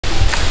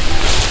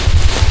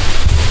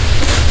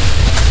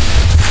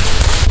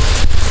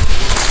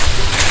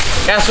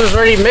Gas was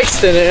already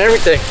mixed in it and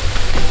everything.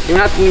 You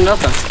don't have to do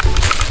nothing.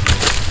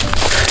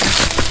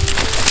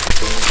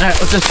 Alright,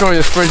 let's destroy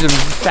this fridge in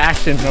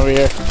action over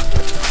here.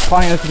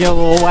 Probably have to get a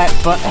little wet,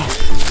 but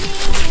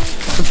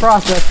it's a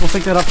process. We'll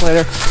pick that up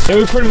later. Yeah,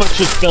 we pretty much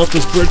just built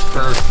this bridge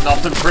for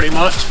nothing, pretty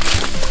much.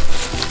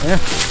 Yeah.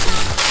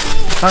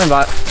 Talking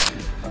about it.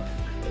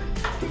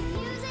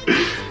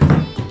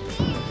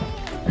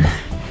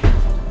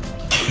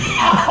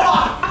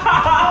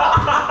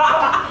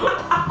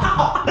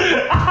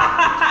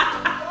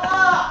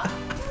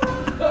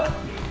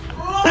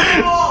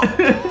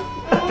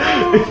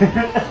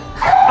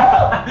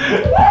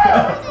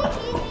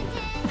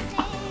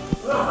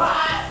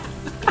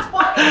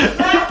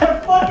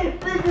 Fucking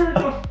finger in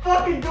the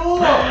fucking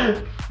door!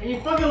 And you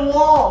fucking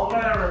wall,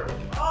 whatever.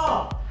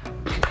 Oh!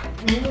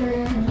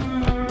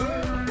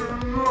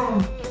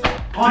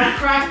 Oh, I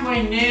cracked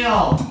my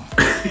nail!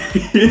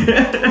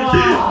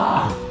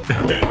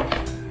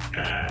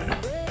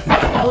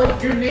 Oh,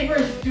 look, your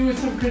neighbor's doing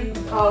some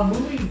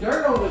moving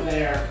dirt over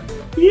there.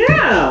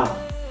 Yeah!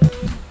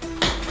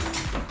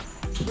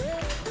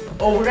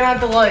 Oh, we're gonna have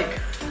to like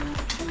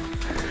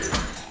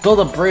build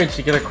a bridge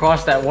to get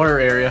across that water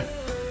area.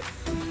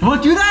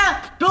 We'll do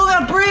that! Build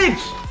that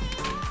bridge!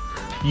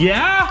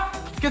 Yeah?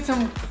 Let's get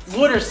some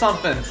wood or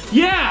something.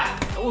 Yeah!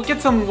 We'll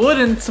get some wood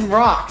and some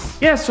rocks.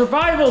 Yeah,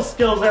 survival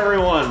skills,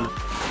 everyone.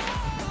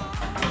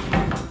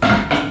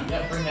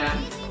 Yeah, bring that.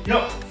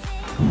 Yup.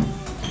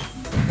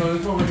 So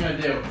this is what we're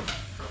gonna do.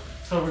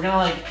 So we're gonna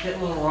like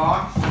get little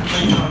rocks and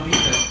place it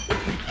underneath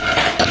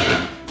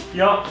it.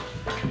 Yup.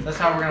 That's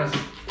how we're gonna.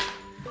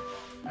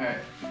 Alright.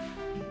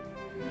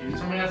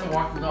 Somebody has to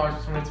walk the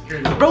dogs, somebody has to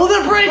carry the. Build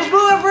that bridge!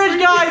 Build that bridge,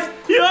 guys!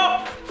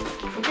 Yup.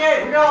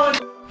 Okay, we're going.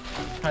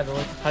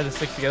 Tie the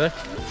sticks together.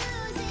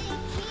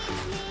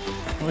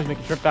 Always make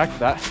a trip back to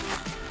that.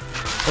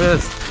 Look at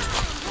this.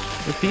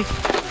 This piece.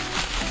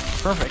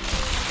 Perfect.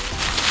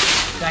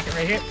 Stack it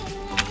right here.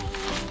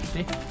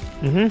 See?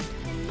 Mm-hmm.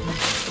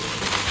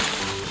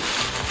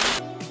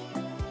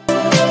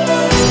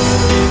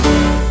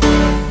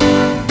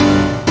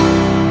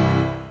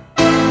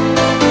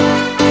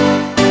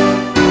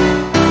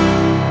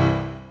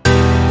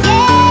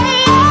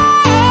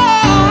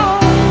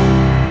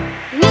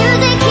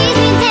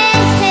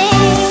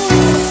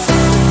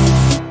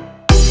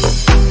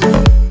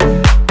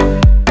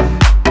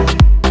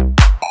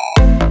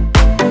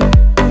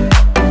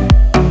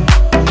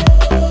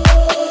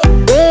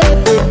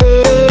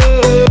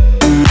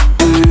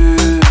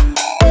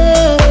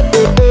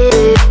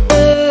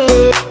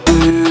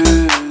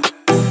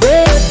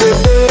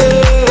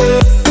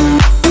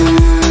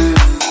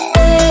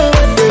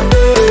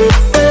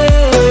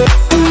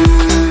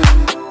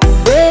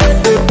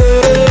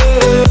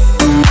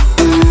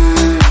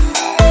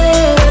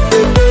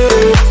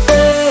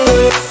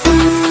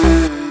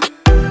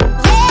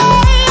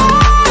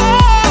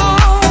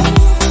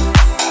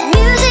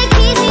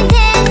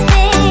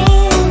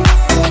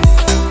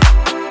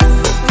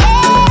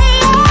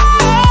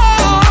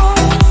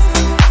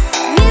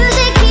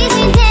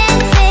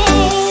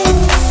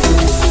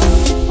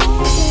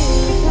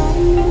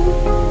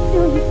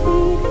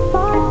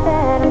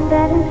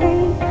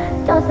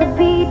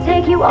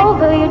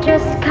 Over, you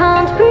just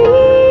can't breathe.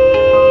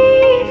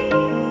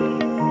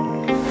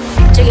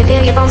 Do you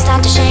feel your bones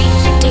start to shake?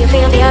 Do you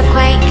feel the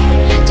earthquake?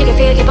 Do you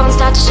feel your bones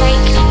start to shake?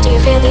 Do you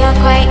feel the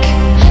earthquake?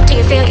 Do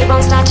you feel your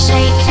bones start to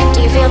shake?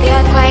 Do you feel the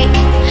earthquake?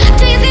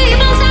 Do you feel your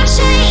bones start to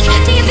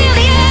shake? Do you feel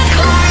the earthquake?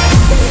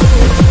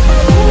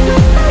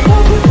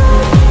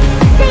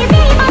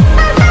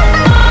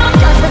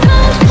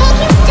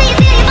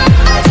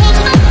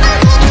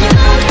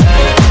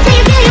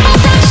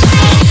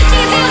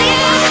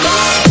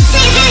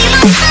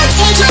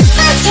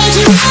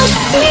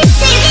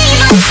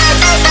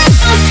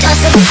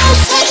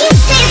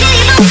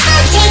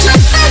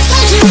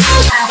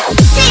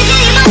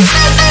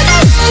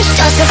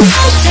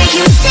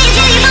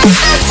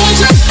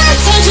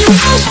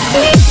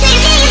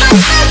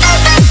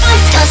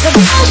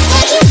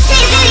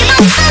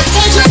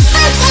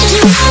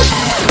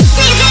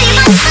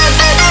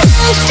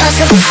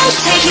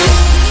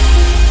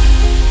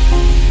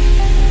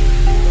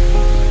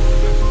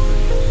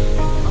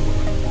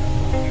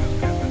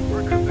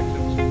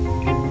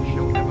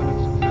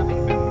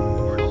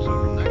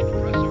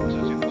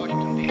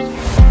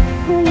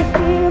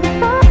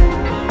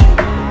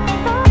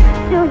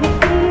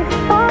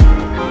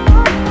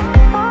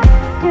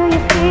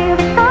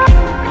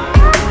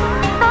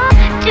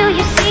 Do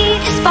you see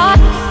the spot?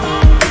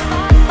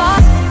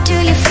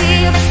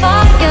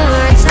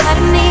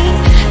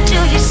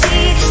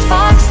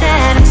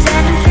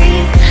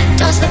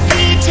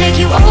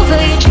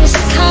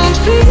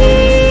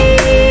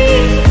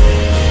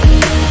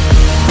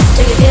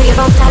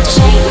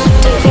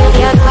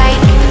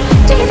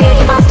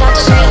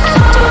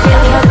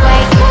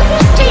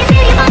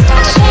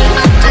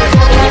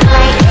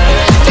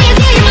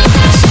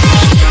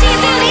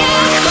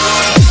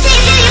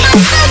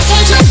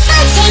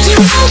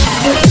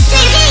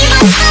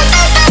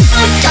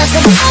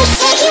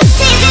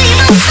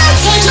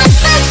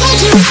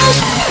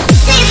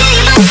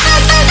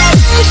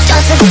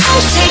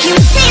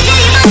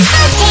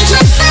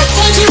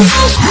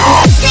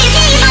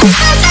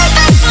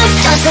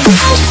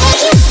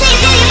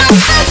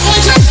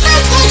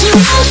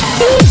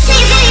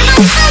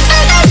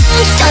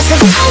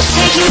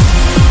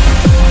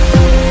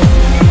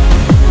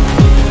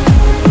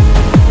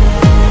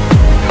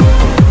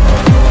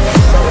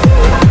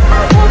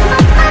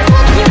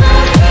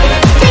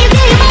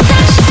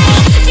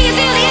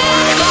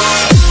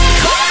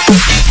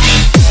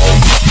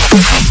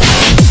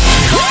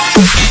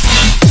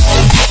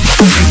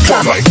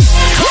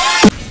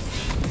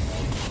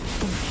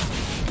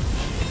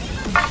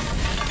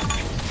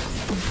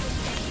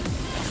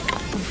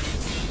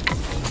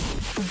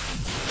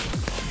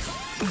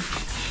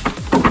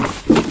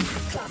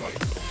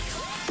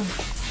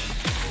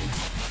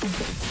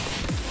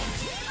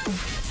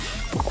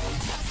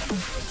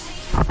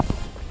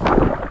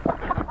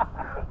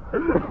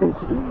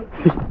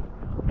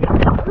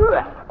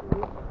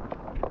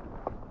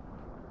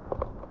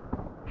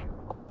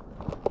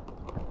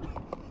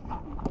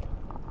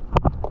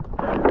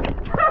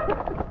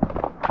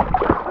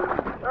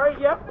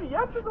 You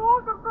have to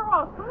walk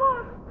across. Come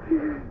on.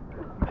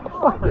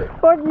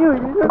 Fuck you.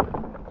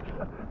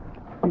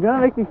 You're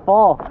gonna make me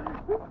fall.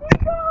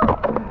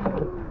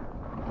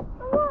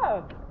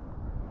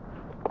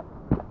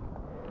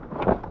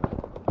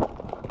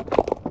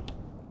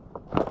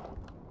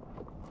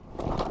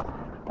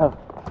 Oh.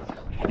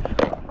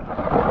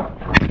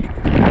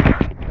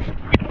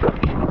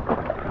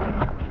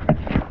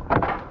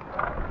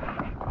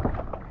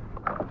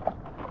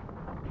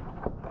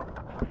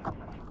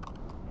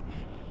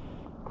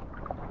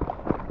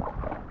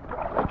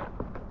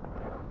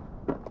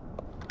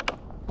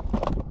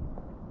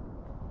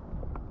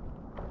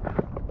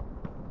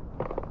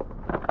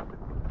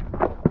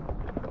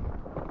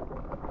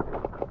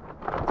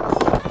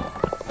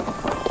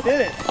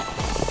 Did it.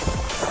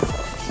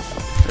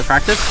 Good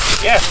practice?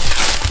 Yeah.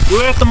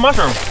 We have the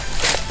mushroom.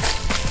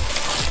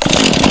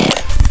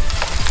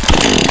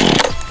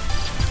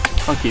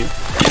 Fuck you.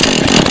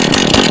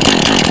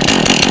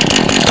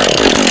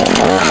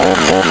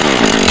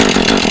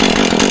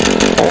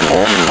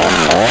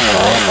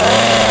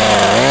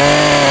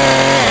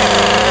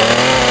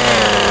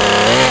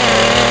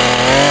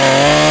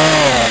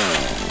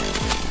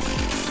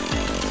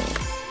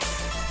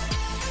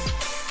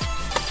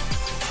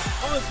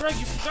 Oh, Greg,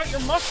 you forgot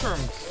your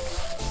mushrooms.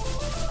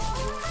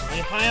 Are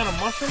you high on a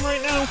mushroom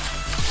right now?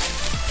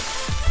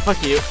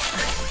 Fuck you.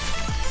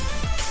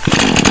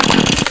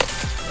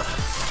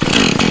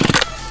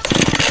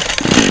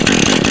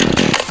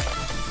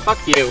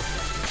 Fuck you.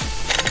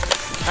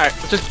 Alright,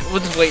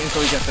 we'll just wait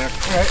until we get there.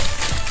 Alright.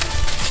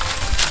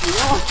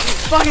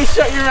 Fucking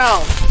shut your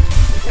mouth!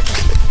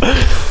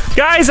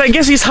 Guys, I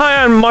guess he's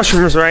high on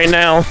mushrooms right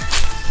now.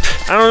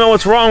 I don't know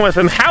what's wrong with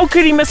him. How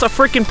could he miss a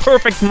freaking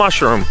perfect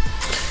mushroom?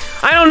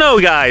 I don't know,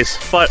 guys,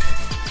 but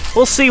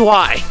we'll see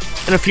why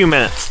in a few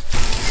minutes.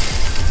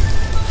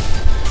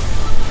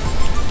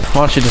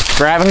 Why don't you just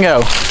grab and go?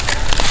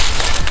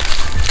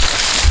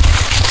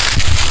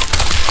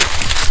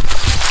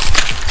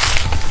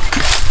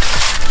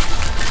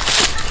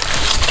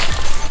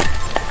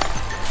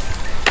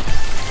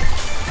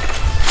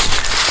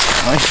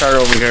 Let me start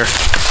over here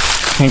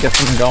and get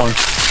something going.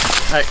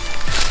 Alright,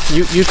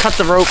 you cut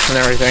the ropes and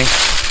everything.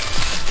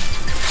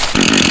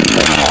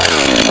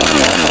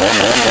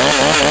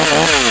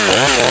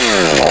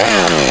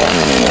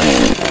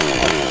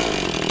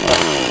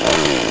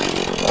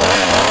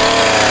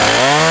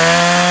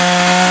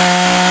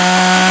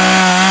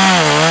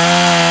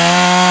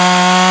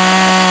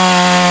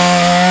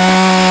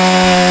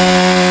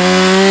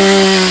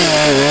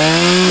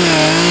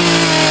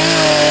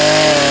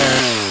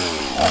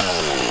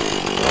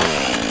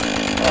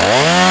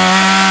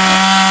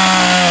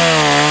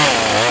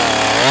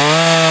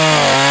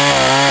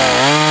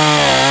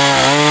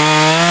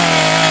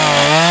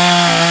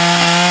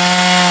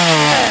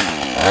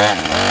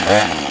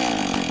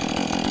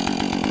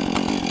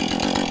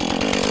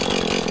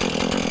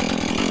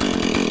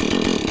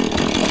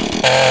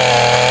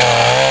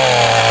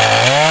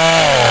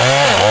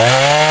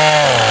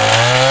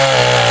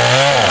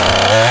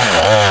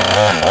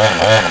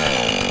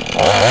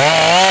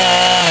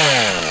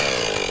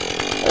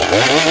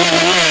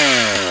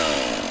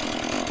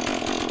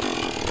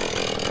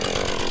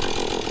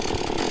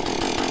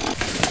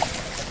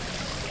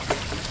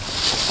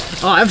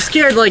 Oh, I'm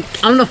scared, like,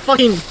 I'm gonna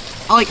fucking...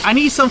 Like, I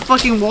need some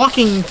fucking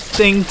walking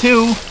thing,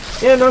 too.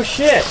 Yeah, no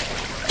shit.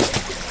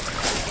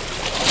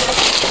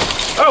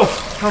 Oh,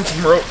 found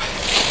some rope.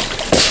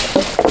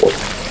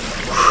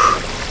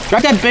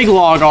 Drop that big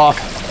log off.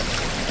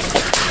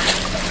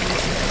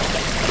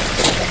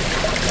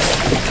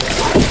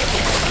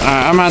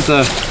 I'm gonna have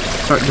to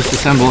start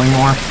disassembling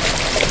more.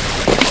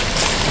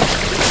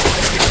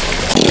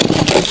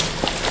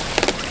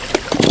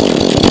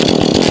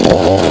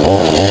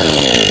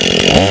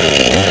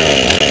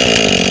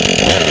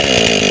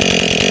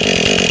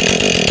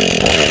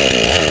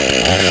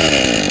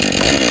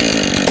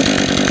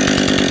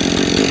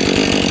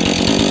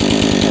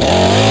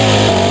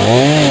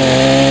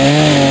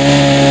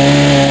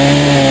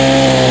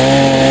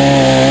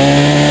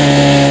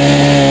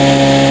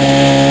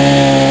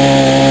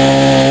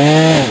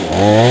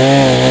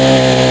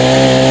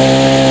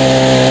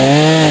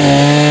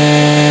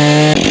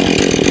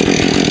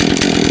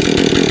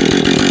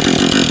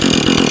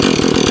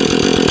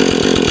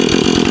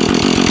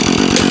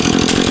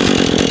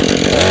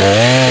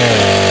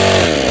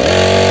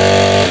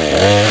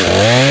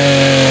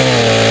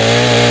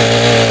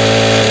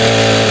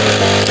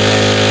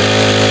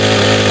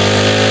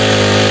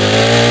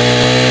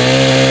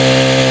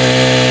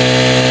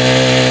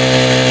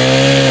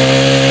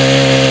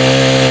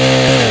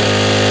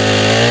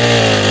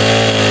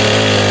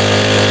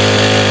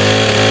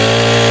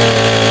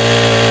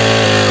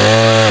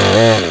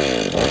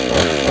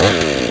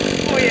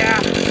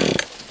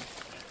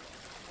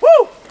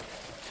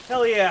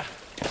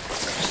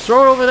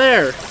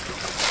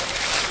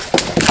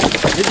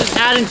 You're just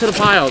adding to the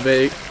pile,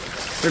 babe.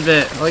 For a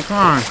bit. Like, come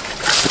on.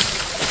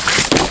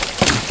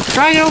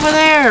 Try it over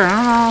there. I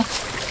don't know.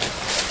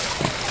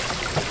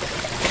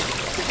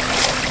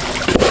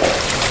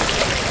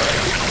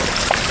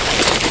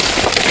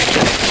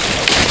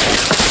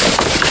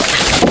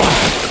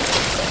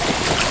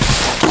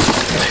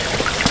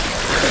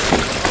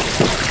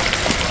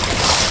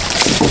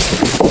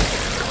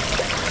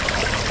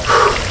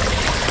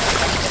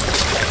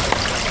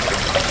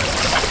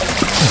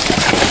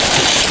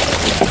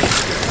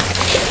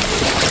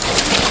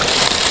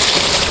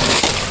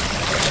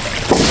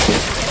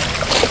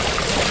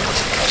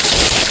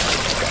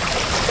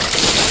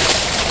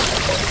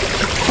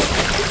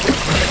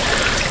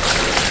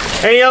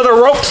 Any other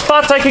rope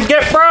spots I could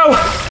get, bro?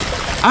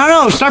 I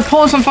don't know. Start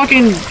pulling some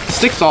fucking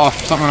sticks off.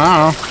 Something.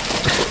 I don't know.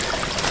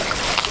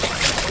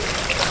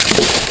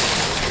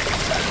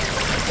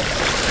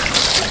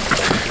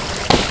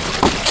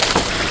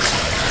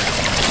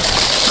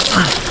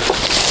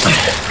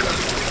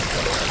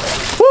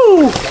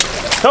 Woo!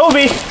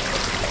 Toby!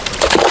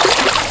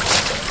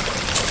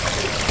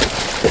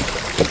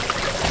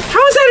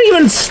 How is that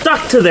even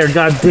stuck to there,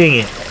 god dang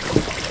it?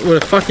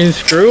 With a fucking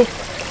screw?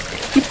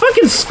 You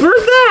fucking screwed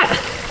that?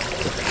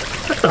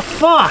 What the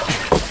fuck?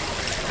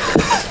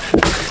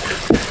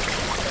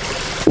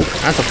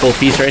 That's a full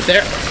piece right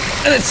there.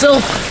 And it's still...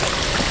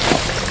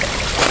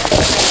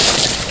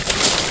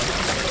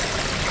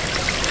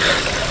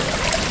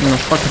 No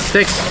fucking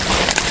sticks.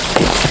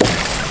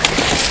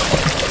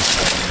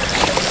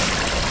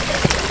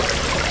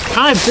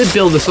 I did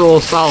build this a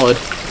little solid.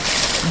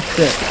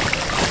 Shit.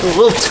 A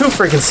little too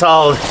freaking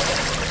solid.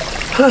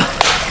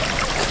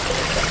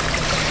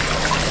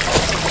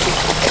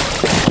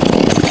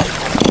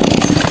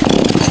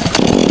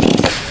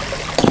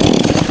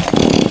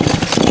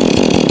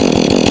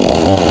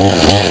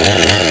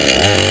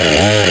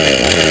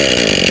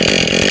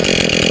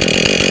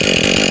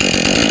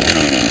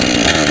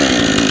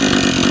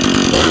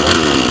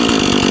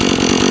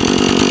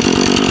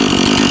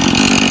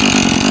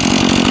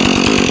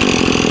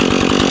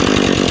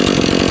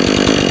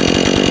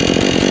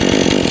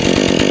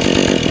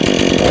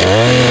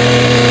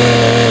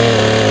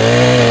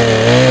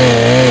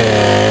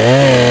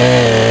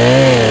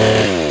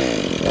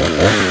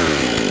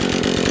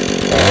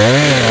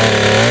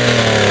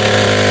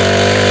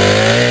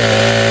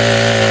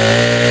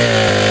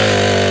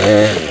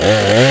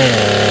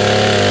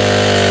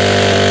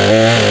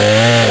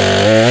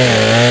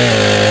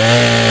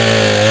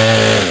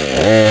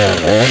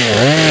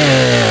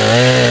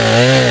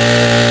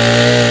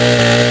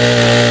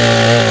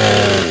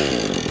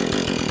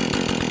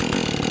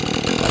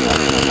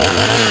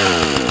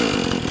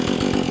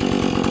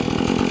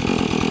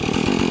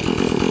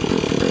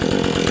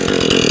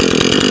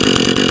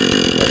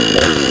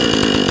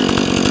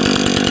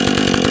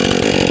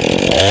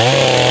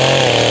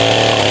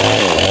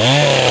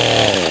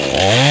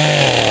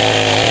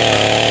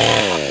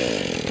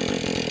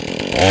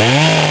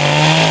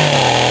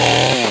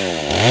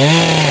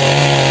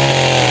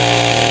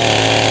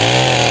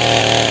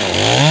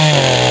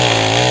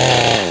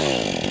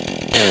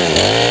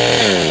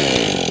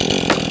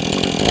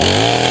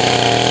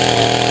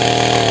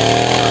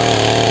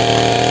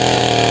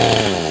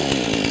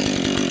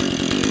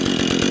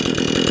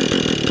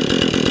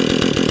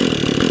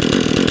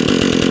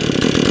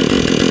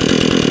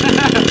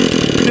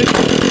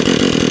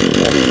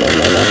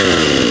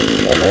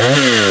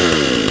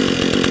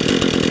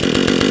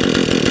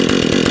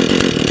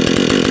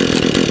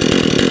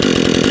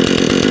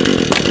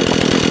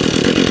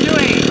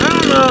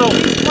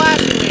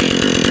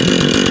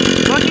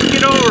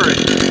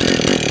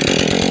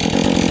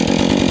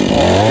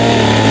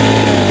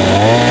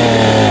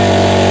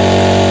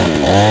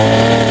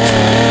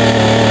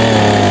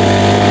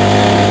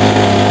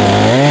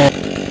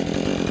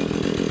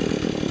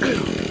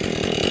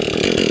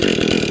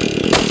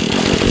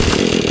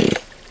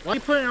 Why are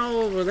you putting it all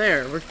over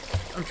there?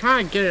 I'm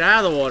trying to get it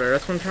out of the water.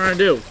 That's what I'm trying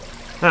to do.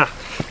 Huh.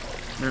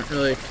 Not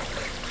really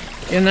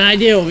getting an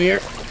idea over here.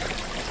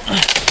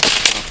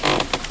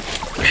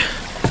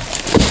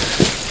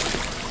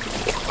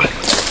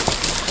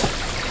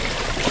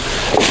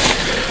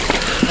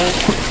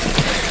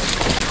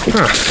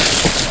 Huh.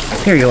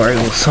 Here you are, you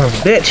little son of a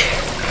bitch.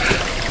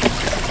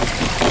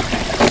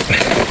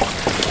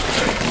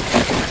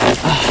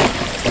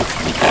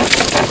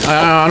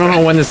 I don't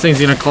know when this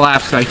thing's gonna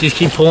collapse. I just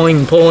keep pulling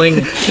and pulling.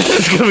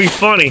 It's gonna be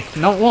funny.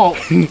 No, it won't.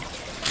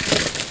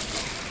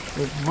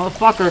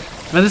 Motherfucker.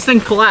 When this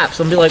thing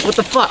collapses, I'll be like, what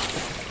the fuck?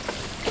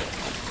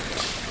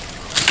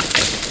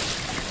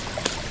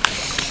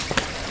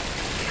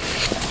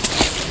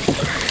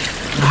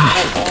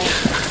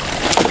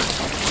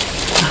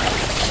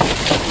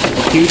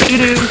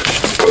 Doo-doo-doo.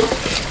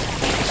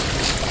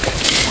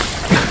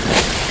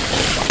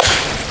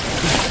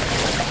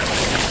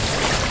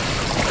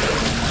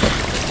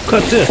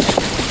 Cut this.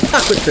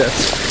 Fuck with this.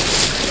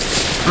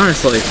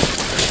 Honestly.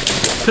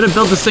 Could have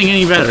built this thing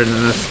any better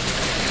than this.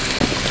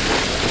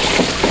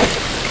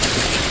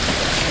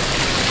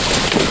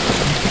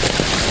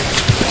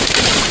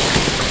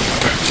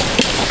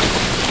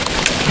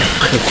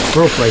 It's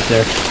rope right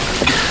there.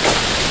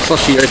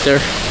 Slushy right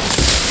there.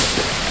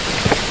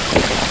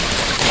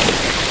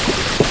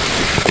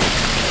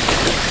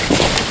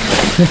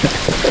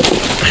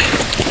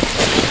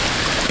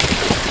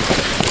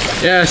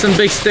 Yeah, some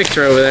big sticks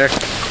are over there.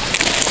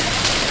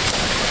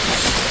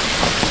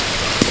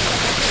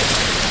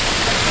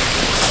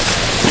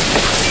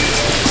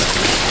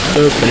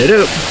 Open it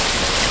up.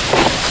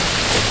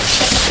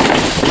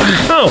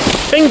 Oh,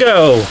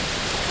 bingo!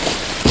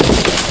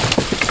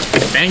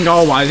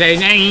 Bingo was a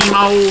name,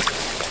 oh.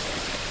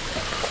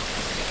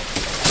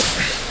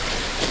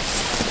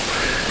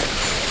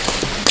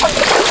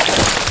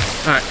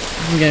 Alright,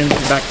 I'm getting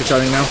back to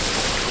shutting now.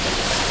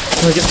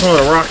 Let me get some of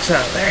the rocks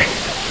out of there.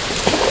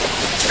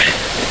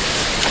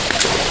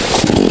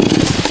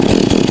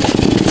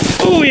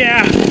 Oh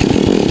yeah!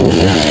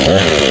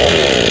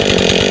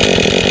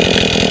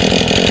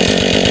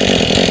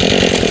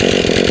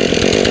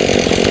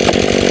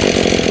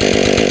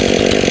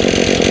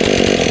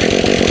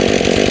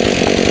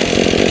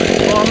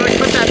 Oh, I'm gonna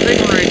put that big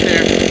one right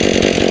there.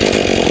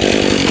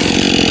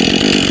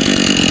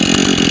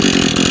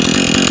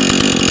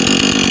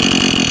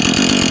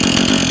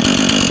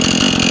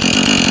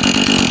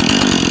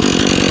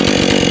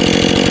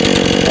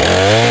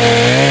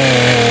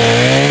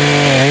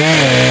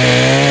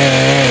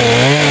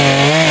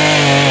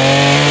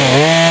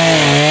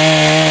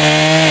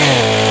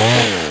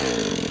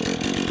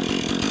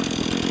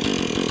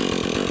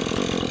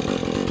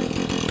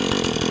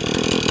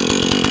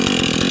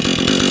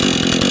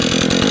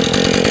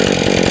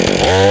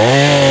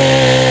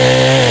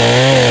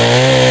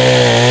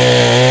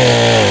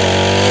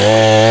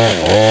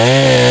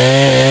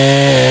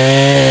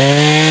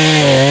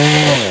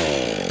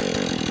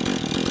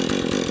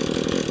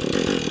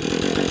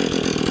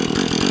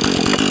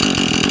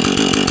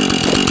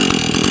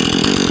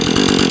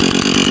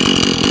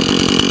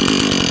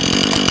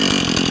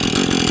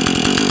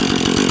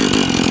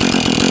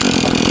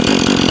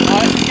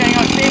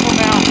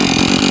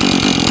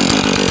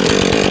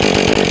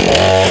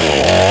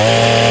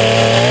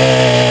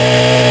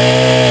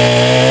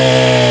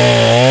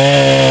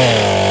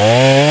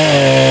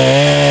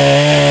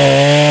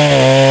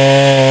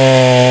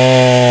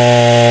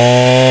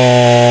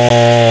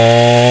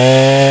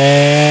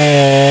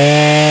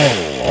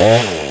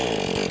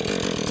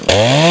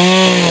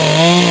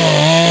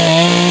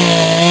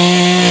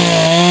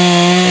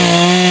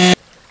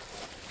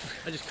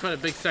 Cut a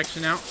big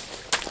section out.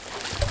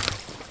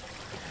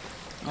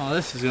 Oh,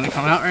 this is gonna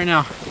come out right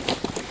now.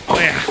 Oh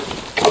yeah.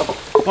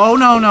 Oh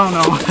no, no,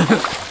 no.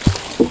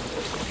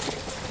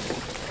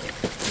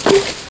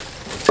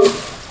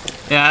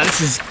 Yeah,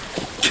 this is.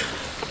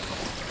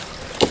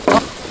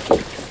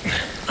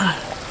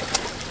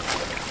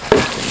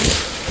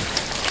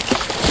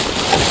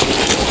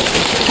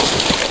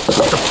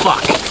 What the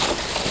fuck?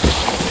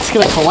 It's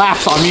gonna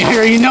collapse on me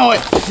here, you know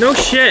it. No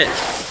shit.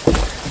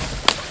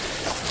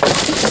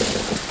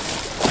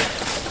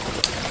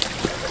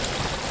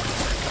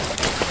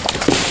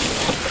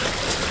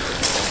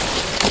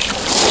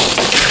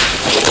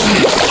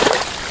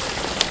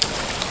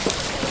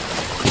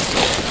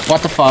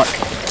 What the fuck?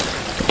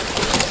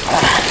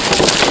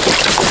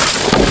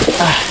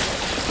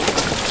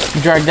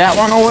 You drag that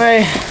one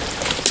away.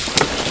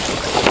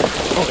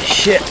 Holy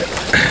shit.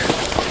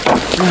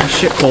 Oh,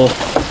 shit cool.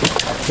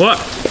 What?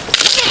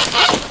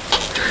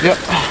 Yep.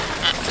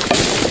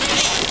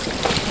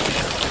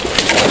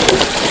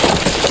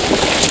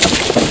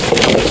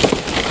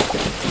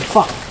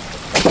 Fuck.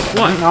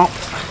 What? No.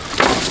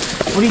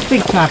 What do you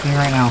think's happening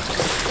right now?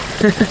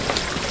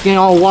 It's getting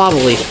all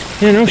wobbly.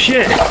 Yeah, no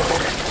shit.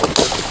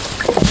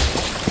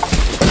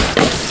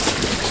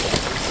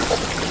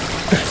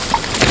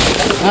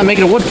 I'm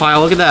making a wood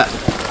pile, look at that.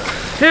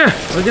 Yeah,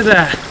 look at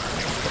that.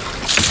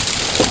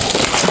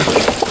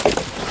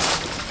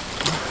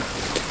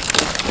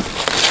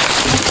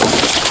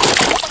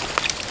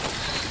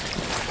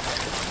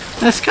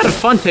 It's kind of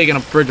fun taking a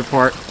bridge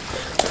apart.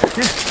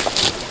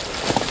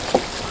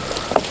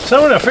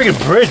 Someone a freaking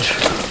bridge.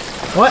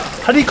 What?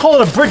 How do you call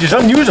it a bridge? It's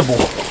unusable.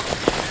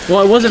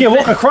 Well, it You wasn't. can't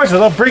walk across it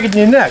without breaking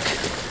your neck.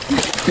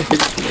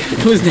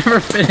 It was never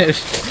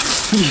finished.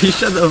 You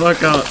shut the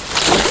fuck up.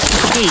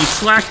 Hey, you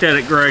slacked at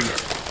it, Greg.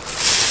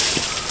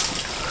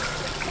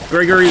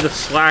 Gregory the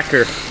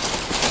slacker.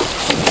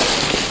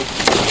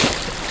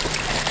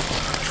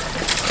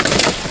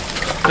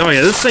 Oh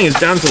yeah, this thing is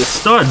down to the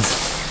studs.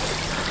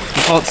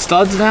 You call it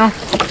studs now? I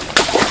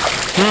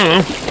don't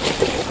know.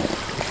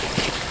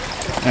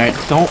 Alright,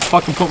 don't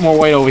fucking put more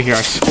weight over here,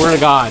 I swear to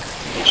God.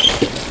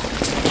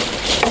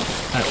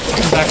 Alright,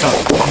 come back up.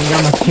 I'm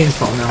gonna my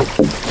chainsaw now.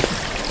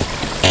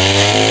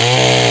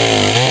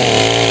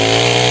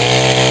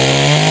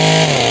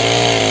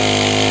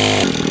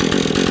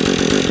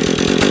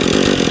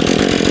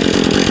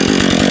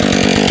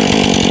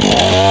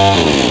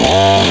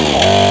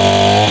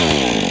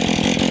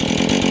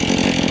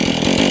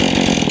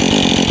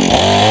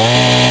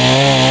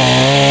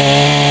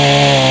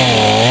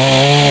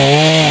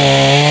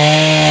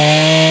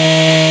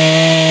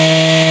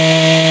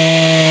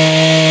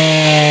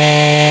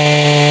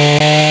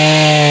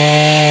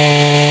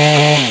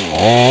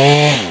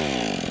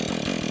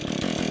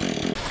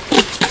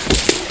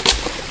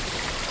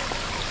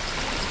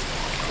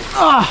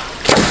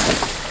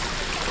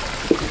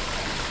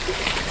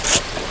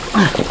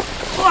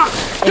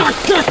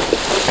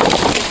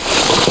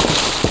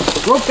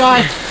 Rope guy.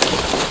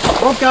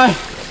 Rope guy.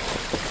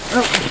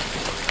 Oh.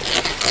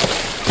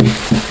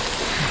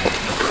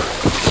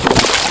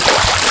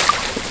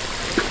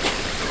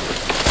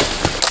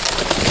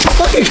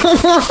 Fucking come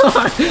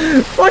on!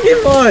 Fucking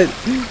what?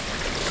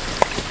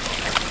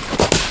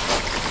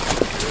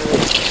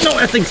 No,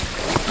 that thing's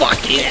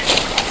fucking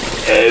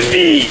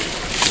heavy.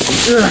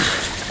 Ugh.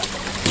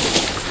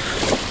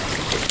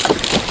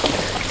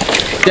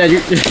 Dad,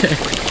 you're.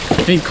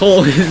 I mean,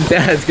 Cole, his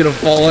dad's gonna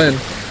fall in.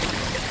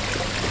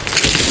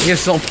 I guess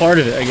it's all part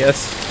of it, I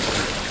guess.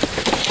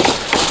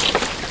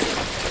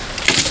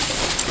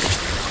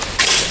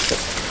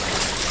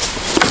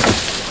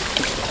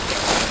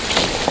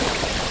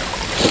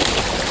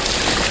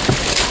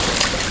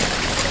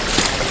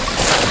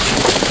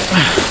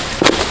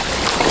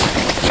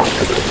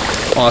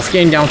 Oh, it's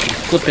getting down to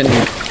flipping.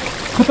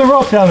 Put the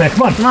rope down there.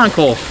 Come on. Come on,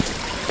 Cole.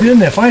 Get in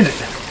there. Find it.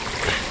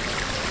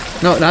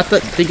 No, not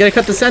the. You gotta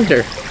cut the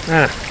center.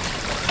 Ah.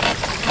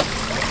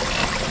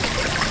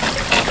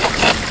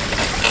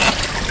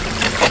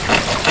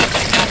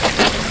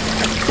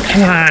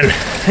 Come on.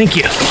 Thank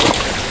you.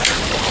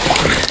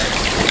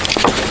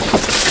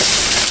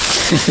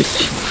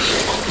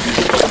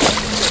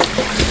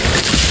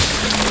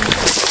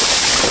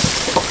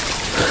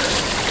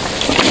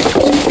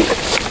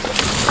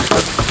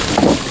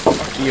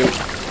 Fuck you.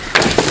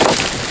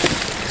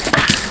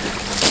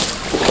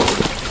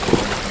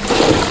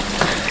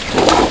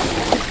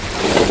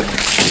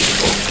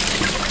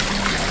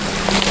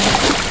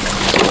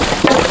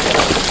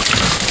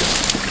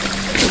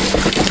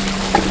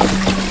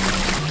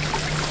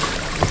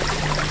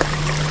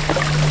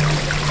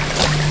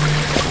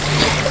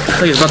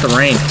 I think it's about to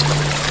rain.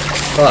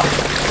 Fuck.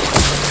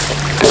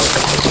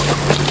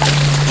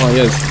 Oh, it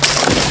is.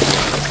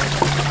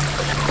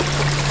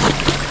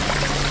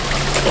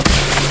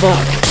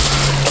 Fuck.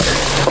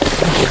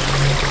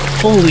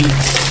 Holy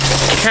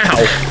cow.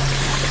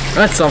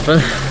 That's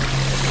something.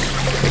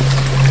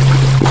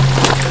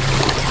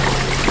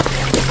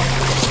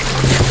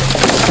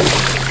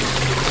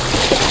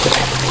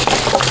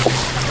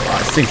 Oh,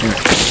 this thing's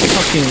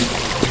fucking.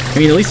 I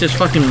mean, at least there's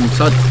fucking.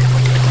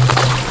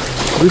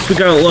 At least we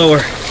got it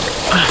lower.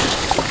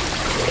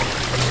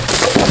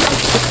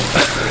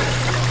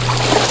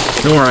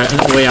 No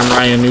way I'm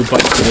riding a new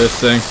bike for this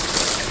thing.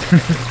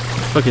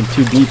 It's fucking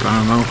too deep. I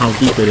don't know how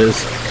deep it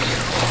is.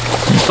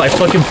 If I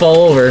fucking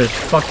fall over, it's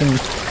fucking...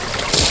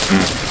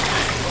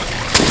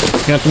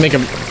 You have to make a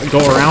go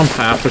around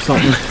path or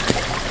something.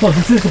 Look,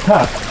 this is the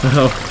path.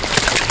 Oh.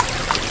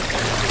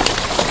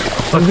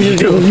 Fuck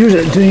you. Use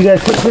it until you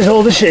guys put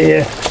all this shit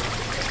here.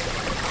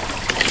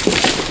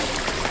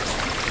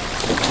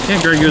 Yeah,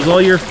 Greg, it was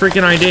all your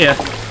freaking idea.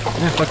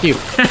 Yeah, fuck you.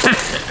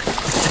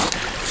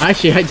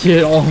 Actually, I did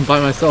it all by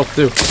myself,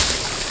 too.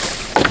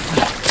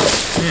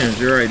 Yeah, it was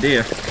your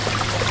idea.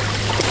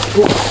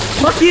 Oh,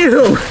 fuck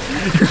you!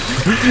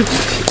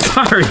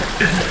 Sorry.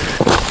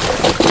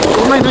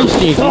 Where's my nice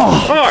cheese?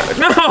 Oh,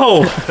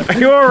 no! Are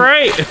you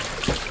alright?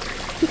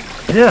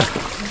 Yeah.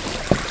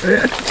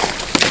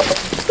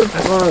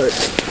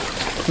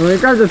 Well, I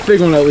grabbed this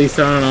big one at least,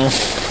 I don't know.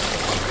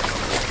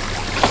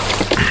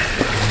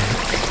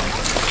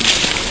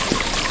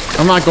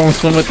 I'm not going to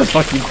swim with the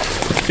fucking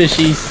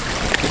fishies.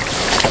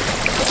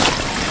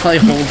 Probably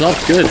holds up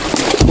good.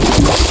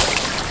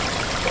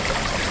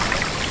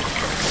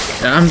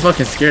 Yeah, I'm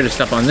fucking scared to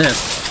step on this.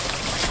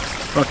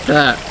 Fuck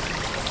that.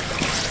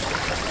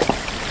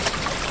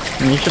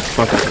 And you should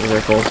fuck up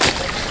there, Cole.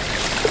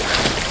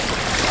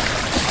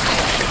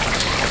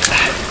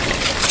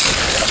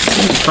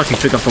 Fucking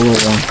pick up the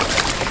little one.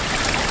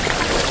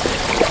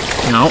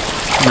 No.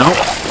 No.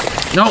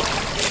 No.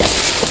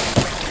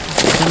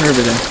 Come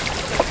over there.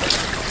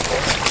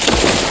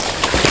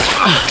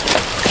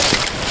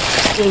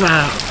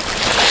 Wow.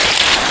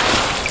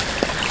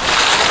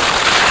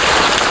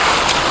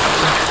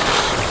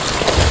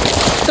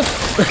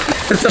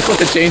 What's up with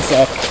the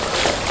chainsaw?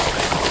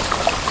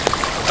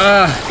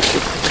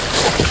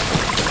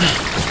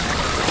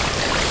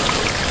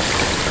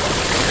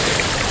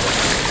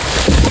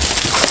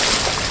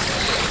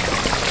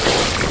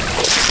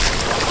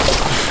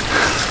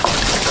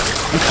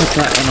 I'll cut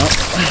that one up.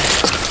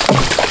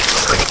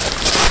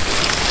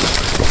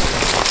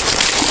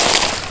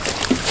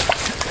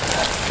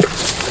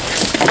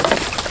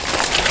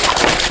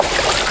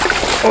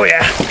 Oh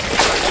yeah.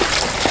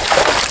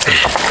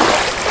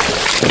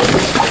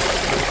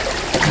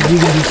 You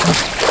gonna do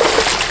something?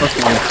 Fuck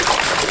you.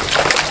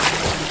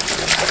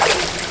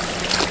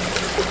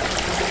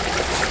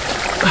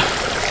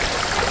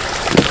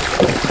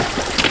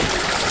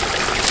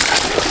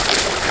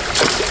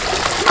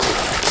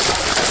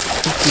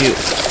 Fuck you.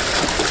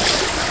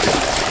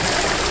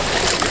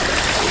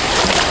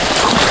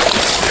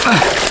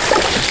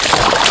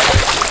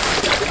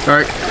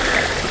 Alright.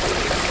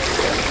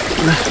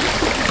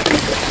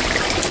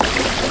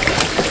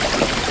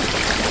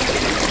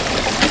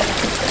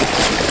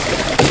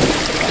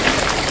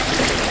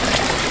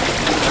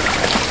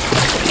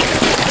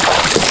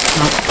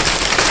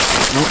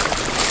 Nope.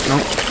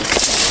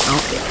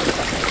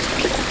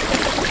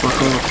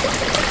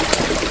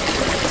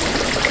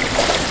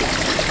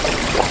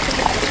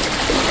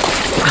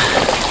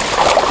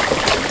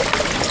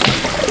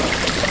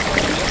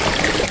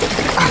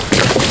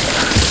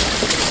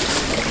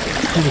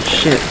 Holy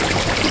shit.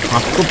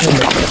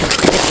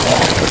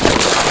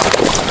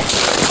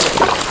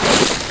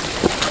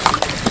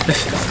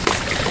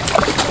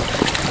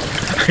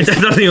 That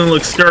doesn't even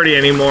look sturdy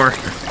anymore.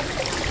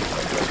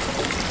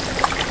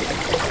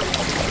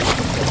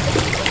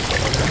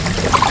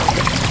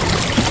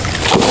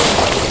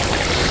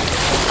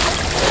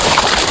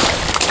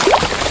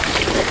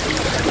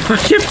 I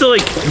have to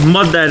like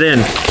mud that in.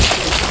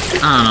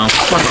 I don't know.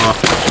 Fuck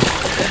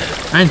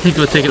off. I didn't think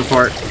it would take it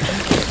apart.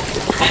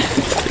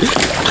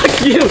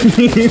 You.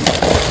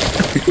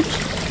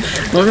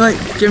 Let me like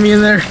get me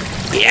in there.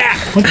 Yeah.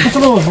 Put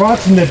some of those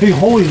rocks in that big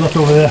hole you left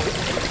over there.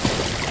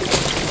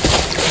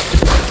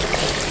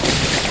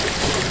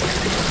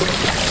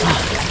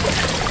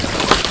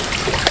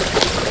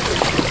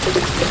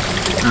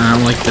 I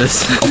don't like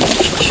this.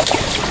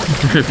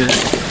 Rip it.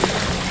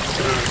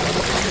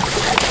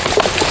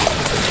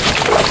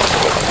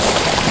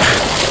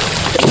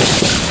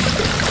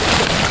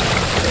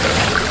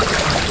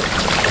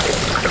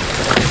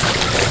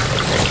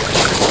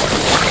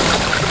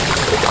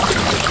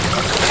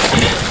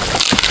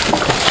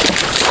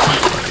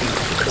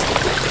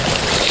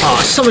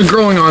 Oh, something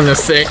growing on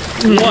this thing.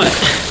 What?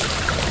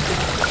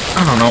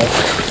 I don't know.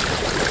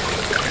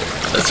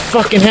 It's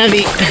fucking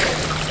heavy.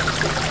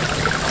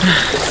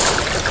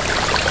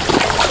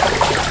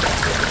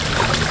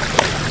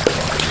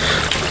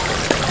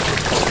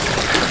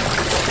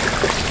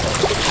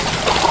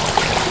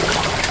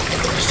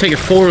 Just take a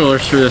 4-wheeler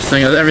through this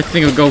thing,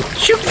 everything will go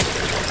shoot.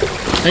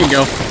 There you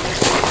go.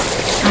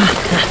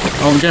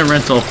 Oh, get a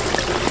rental.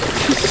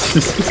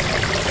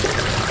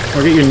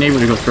 Or get your neighbor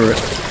to go through it.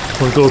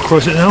 Want to go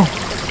across it now?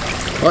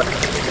 What?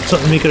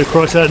 Something to make it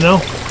across that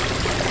now?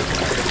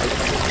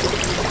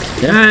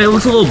 Yeah, it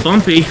looks a little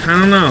bumpy. I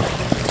don't know.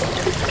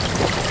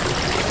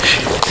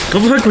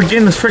 Looks like we're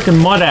getting this freaking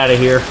mud out of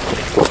here.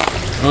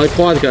 Oh, the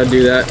quad's gotta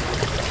do that.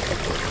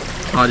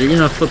 Oh, you're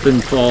gonna flip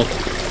and fall.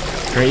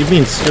 Alright, you're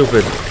being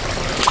stupid.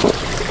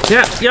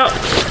 Yeah, yep.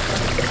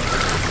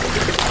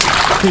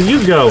 Here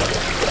you go.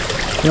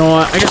 You know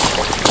what? I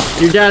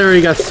guess your dad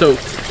already got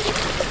soaked.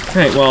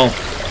 Hey, well,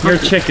 you're a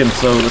chicken,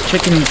 so the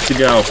chicken needs to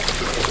go.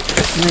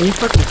 Man, you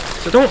fucking.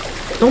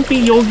 Don't be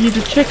Yogi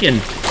the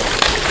chicken.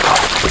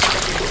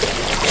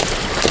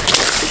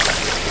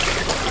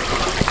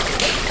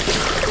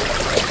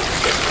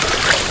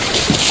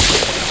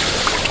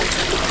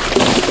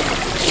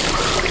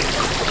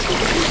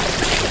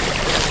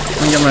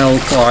 I get my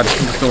old quad.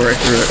 Just go right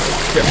through it.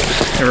 Yep,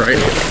 you're right.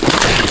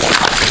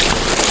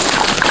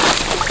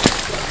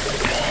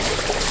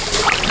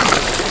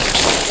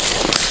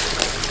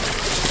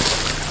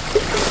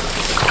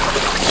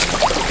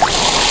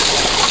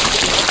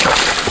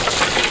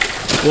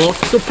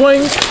 What's the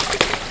point?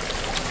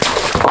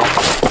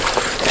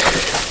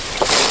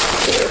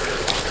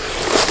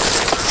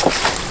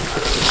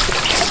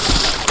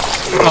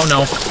 Oh no.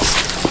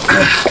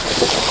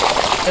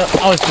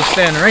 I was just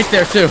standing right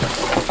there too.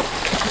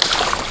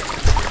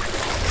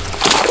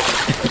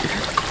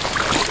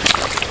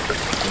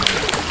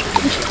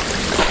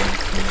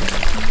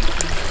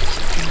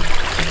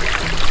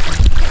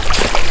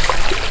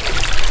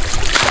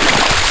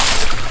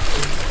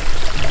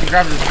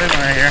 Grab this big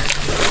one right here.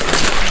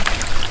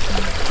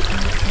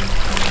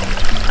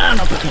 I don't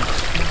know if I can.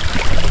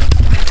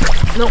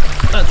 Nope,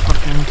 that's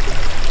fucking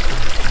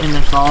in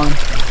there solid.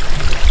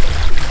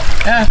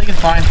 Yeah, I think it's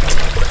fine.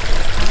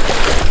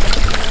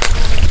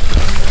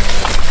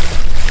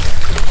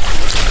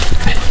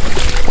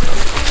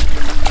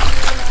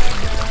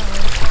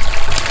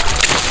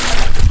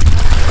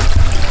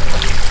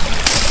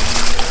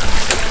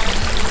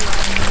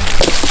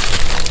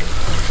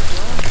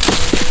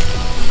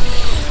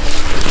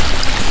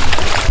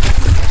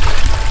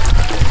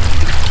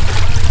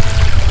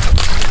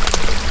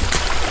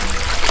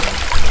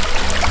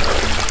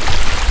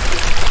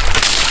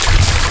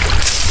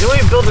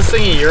 Didn't we build this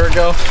thing a year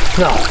ago?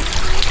 No.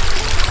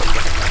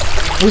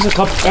 It was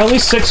at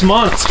least 6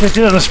 months. We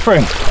did it in the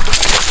spring.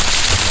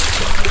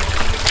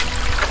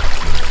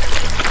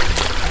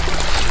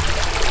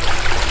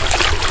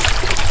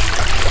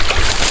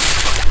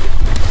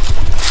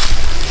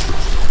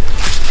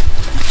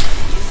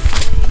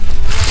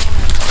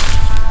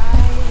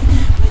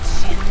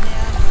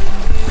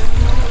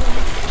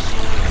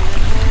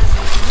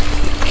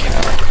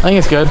 I think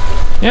it's good.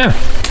 Yeah.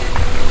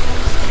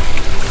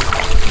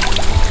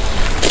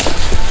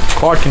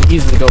 Quad can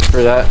easily go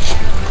through that.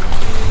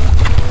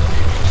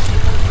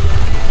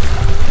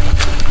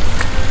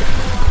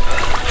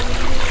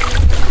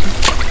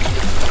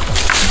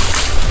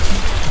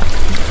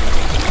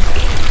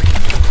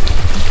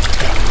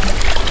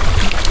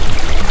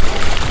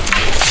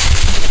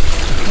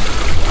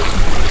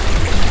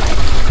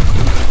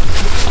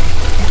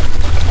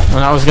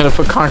 And I was gonna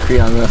put concrete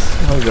on this.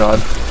 Oh god.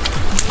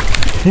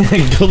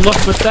 Good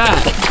luck with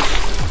that.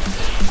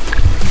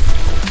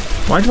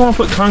 Why'd you want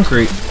to put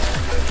concrete?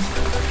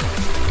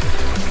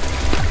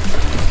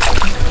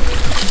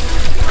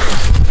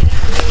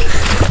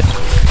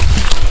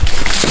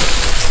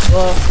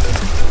 Well,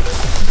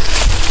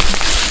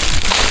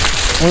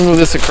 let me move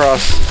this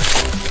across.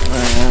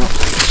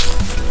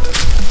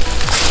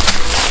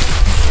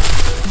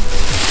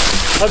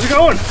 How's it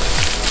going?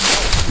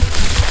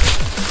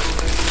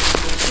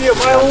 See a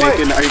mile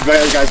away. Are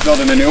you guys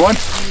building a new one?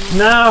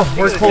 No,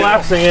 we're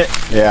collapsing it.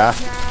 Yeah.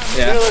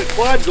 Yeah. Let the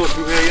quad go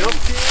through here, you know?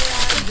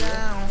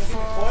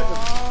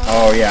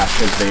 Oh yeah,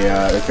 because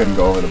they couldn't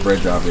go over the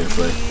bridge,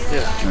 obviously.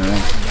 Yeah.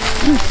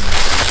 You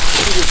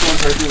just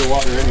went right through the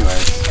water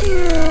anyways.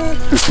 Come on.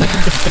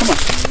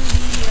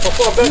 How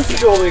far back do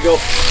you want me to go?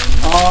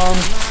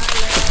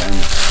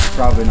 Depends.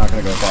 Probably not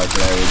going to go far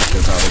today. We just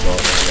could probably go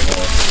over the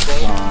hill.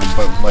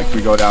 But like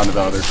we go down to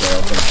the other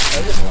trail. So.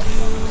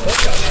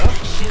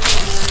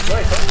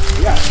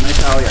 Yeah,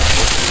 nice hell, yeah.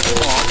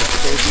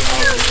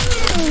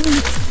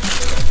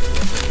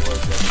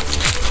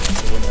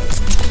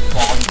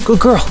 Good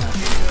girl.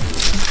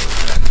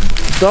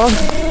 Dog?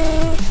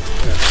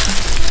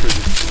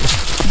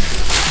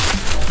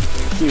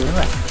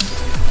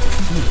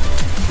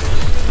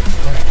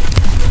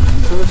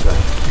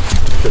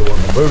 Should've worn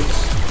my boots.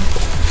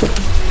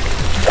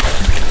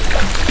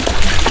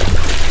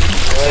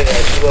 Oh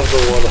yeah, she loves the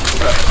water.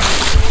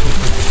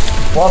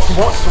 Well, she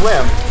won't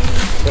swim.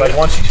 Like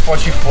once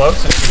she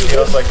floats and she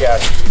feels like yeah.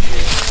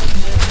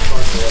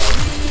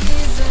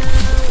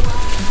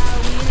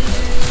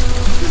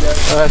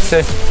 Alright,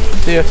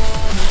 see ya.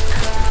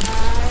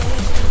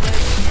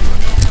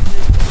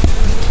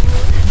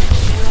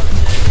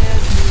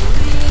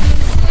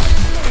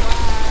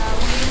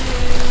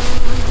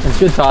 It's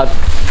good, Todd.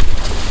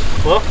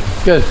 Well,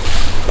 It's good.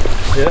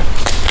 yeah.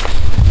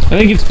 I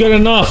think it's good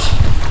enough.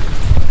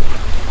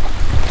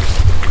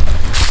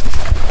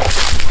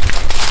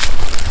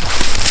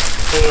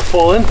 Did it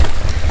fall in?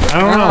 I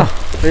don't know.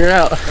 Figure it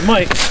out. It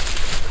might.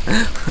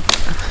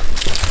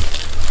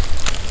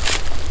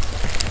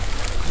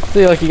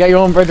 See, like you got your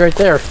own bridge right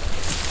there.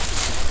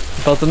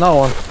 Built another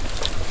one.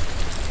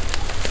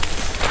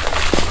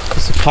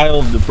 It's a pile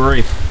of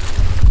debris.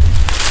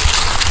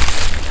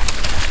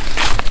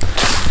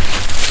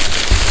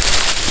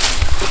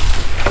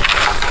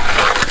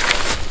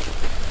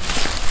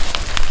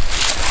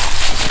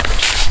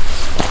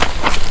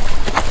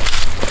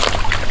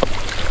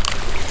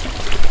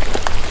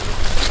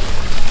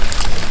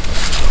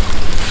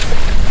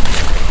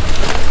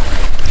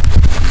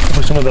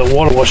 Some of that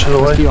water washing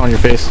away. Keep on your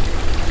face.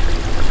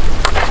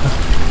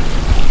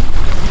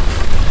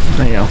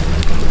 There you go.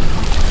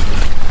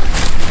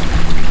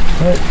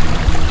 I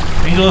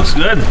think it looks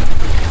good.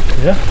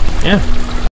 Yeah? Yeah.